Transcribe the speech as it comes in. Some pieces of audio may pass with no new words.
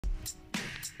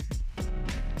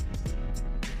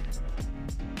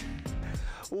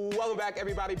Welcome back,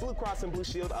 everybody. Blue Cross and Blue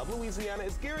Shield of Louisiana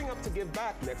is gearing up to give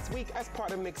back next week as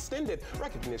part of an extended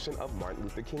recognition of Martin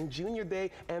Luther King Jr.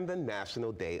 Day and the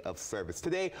National Day of Service.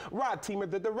 Today, Rod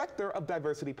Teamer, the Director of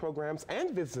Diversity Programs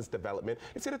and Business Development,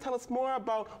 is here to tell us more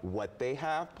about what they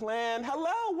have planned.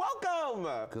 Hello,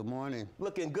 welcome. Good morning.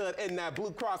 Looking good in that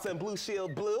Blue Cross and Blue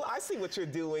Shield blue. I see what you're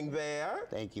doing there.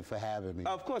 Thank you for having me.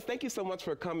 Of course, thank you so much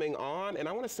for coming on. And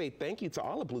I want to say thank you to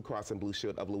all of Blue Cross and Blue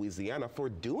Shield of Louisiana for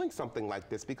doing something like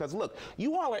this. Because look,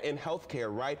 you all are in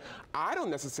healthcare, right? I don't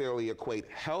necessarily equate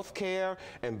healthcare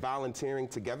and volunteering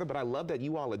together, but I love that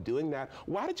you all are doing that.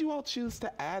 Why did you all choose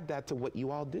to add that to what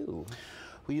you all do?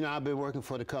 Well, you know, I've been working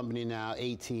for the company now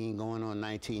 18, going on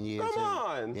 19 years. Come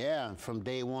on! Yeah, from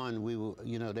day one, we were,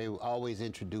 you know, they always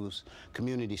introduce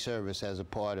community service as a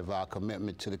part of our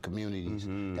commitment to the communities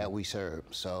that we serve.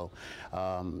 So,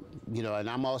 you know, and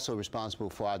I'm also responsible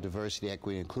for our diversity,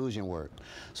 equity, and inclusion work.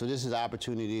 So this is an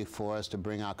opportunity for us to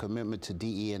bring our commitment to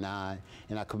DE&I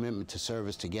and our commitment to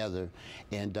service together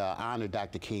and honor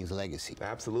Dr. King's legacy.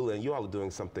 Absolutely, and you all are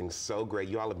doing something so great.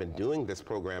 You all have been doing this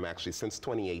program actually since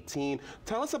 2018.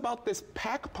 Tell us about this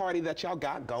pack party that y'all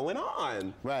got going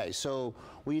on. Right, so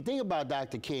when you think about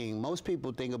Dr. King, most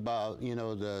people think about, you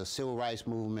know, the civil rights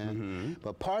movement,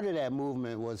 but part of that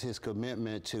movement was his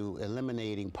commitment to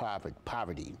eliminating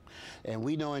poverty. And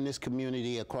we know in this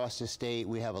community across the state,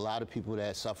 we have a lot of people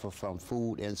that suffer from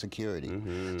food insecurity.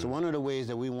 So one of the ways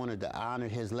that we wanted to honor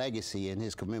his legacy and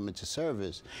his commitment to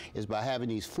service is by having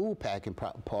these food packing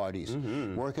parties,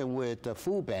 working with the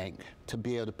food bank to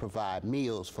be able to provide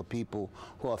meals for people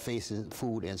who are facing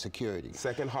food insecurity.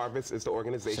 Second Harvest is the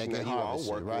organization that you all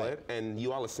work with, and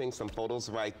you all are seeing some photos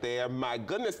right there. My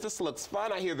goodness, this looks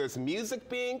fun. I hear there's music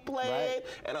being played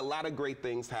and a lot of great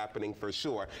things happening for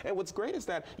sure. And what's great is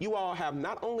that you all have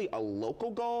not only a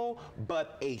local goal,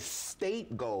 but a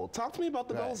state goal. Talk to me about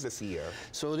the goals this year.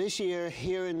 So this year,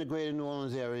 here in the greater New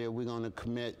Orleans area, we're going to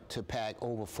commit to pack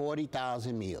over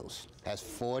 40,000 meals. That's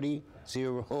 40,000.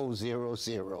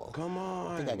 Come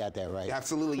on. I think I got that right.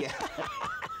 Absolutely, yeah.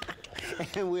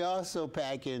 And we're also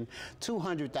packing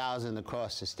 200,000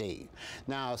 across the state.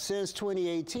 Now, since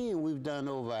 2018, we've done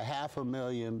over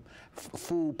 500,000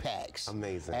 food packs.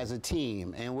 Amazing. As a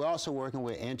team. And we're also working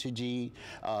with Entergy,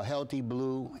 Healthy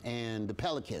Blue, and the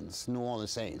Pelicans, New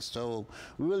Orleans Saints. So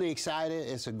we're really excited.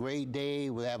 It's a great day.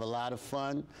 We have a lot of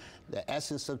fun. The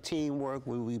essence of teamwork,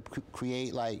 where we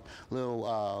create like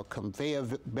little conveyor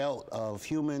belt of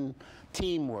human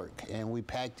teamwork, and we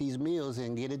pack these meals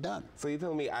and get it done. So you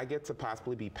telling me I get to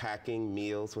possibly be packing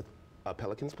meals with a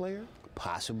Pelicans player?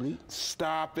 Possibly.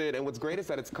 Stop it. And what's great is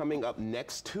that it's coming up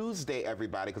next Tuesday,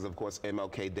 everybody, because of course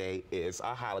MLK Day is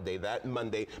a holiday that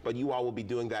Monday, but you all will be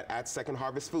doing that at Second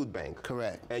Harvest Food Bank.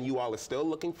 Correct. And you all are still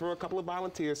looking for a couple of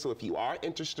volunteers, so if you are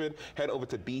interested, head over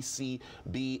to bcbsla.com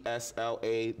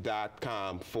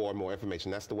for more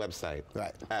information. That's the website.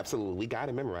 Right. Absolutely. We got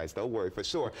it memorized, don't worry, for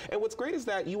sure. And what's great is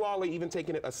that you all are even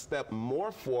taking it a step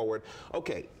more forward.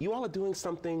 Okay, you all are doing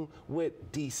something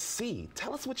with DC.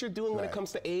 Tell us what you're doing when it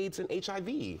comes to AIDS and HIV.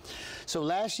 So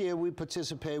last year we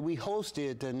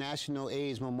hosted the National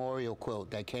AIDS Memorial Quilt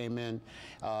that came in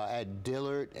at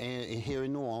Dillard and here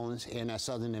in New Orleans and at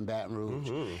Southern and Baton Rouge.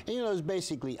 And you know, it's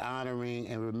basically honoring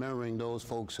and remembering those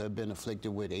folks who have been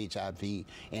afflicted with HIV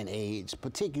and AIDS,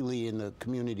 particularly in the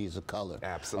communities of color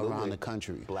around the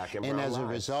country. Black and brown as lives. A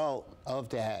result of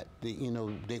that, you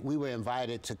know, we were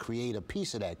invited to create a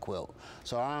piece of that quilt.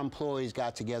 So our employees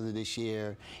got together this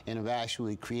year and have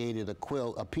actually created a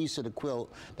quilt, a piece of the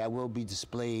quilt that will be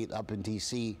displayed up in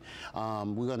DC.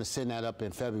 We're going to send that up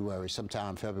in February,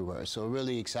 sometime in February. So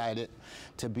really excited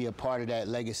to be a part of that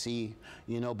legacy,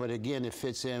 you know, but again, it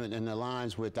fits in and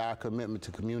aligns with our commitment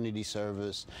to community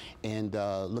service and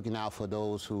looking out for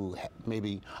those who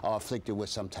maybe are afflicted with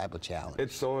some type of challenge.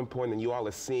 It's so important, and you all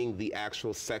are seeing the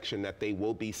actual section that they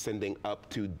will be sending up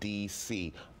to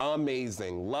DC.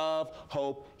 Amazing. Love,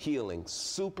 hope, healing.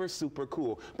 Super, super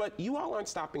cool. But you all aren't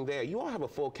stopping there. You all have a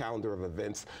full calendar of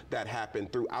events that happen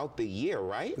throughout the year,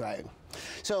 right? Right.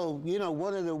 So, you know,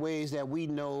 one of the ways that we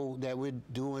know that we're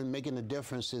making a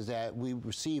difference is that we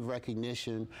receive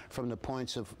recognition from the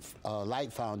Points of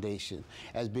Light Foundation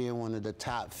as being one of the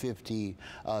top 50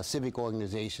 civic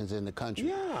organizations in the country.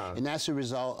 Yeah. And that's a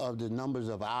result of the numbers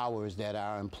of hours that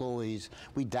our employees,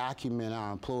 we document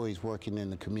our employees working in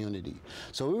the community.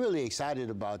 So we're really excited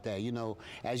about that. You know,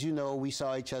 as you know, we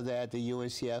saw each other at the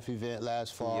UNCF event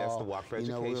last fall. Yes, the Walk for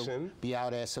Education. We'll be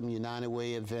out at some United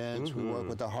Way events. We work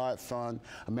with the Heart Fund. on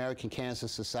American Cancer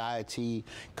Society,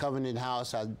 Covenant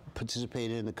House. I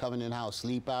participated in the Covenant House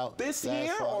Sleep Out. This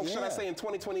year, or should I say in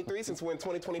 2023, since we're in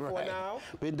 2024 now?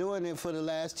 Been doing it for the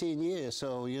last 10 years.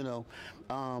 So, you know,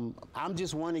 I'm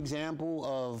just one example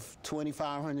of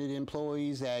 2,500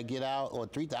 employees that get out, or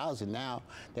 3,000 now,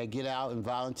 that get out and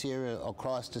volunteer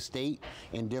across the state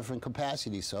in different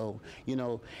capacities. So, you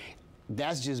know,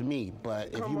 that's just me, but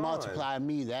if you multiply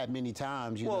me that many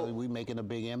times, you know, we're making a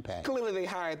big impact. Clearly they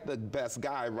hired the best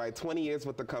guy, right? 20 years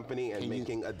with the company and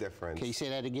making a difference. Can you say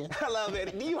that again? I love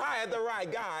it. You hired the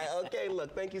right guy. Okay,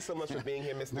 look, thank you so much for being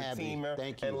here, Mr. Teamer.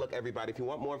 Thank you. And look, everybody, if you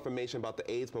want more information about the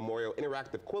AIDS Memorial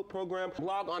Interactive Quilt Program,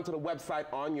 log on to the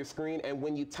website on your screen, and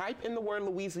when you type in the word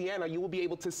Louisiana, you will be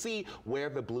able to see where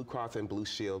the Blue Cross and Blue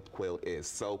Shield quilt is.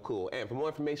 So cool. And for more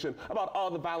information about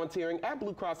all the volunteering at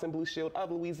Blue Cross and Blue Shield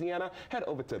of Louisiana, head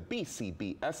over to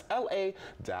BCBSLA.com.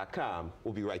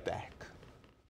 We'll be right back.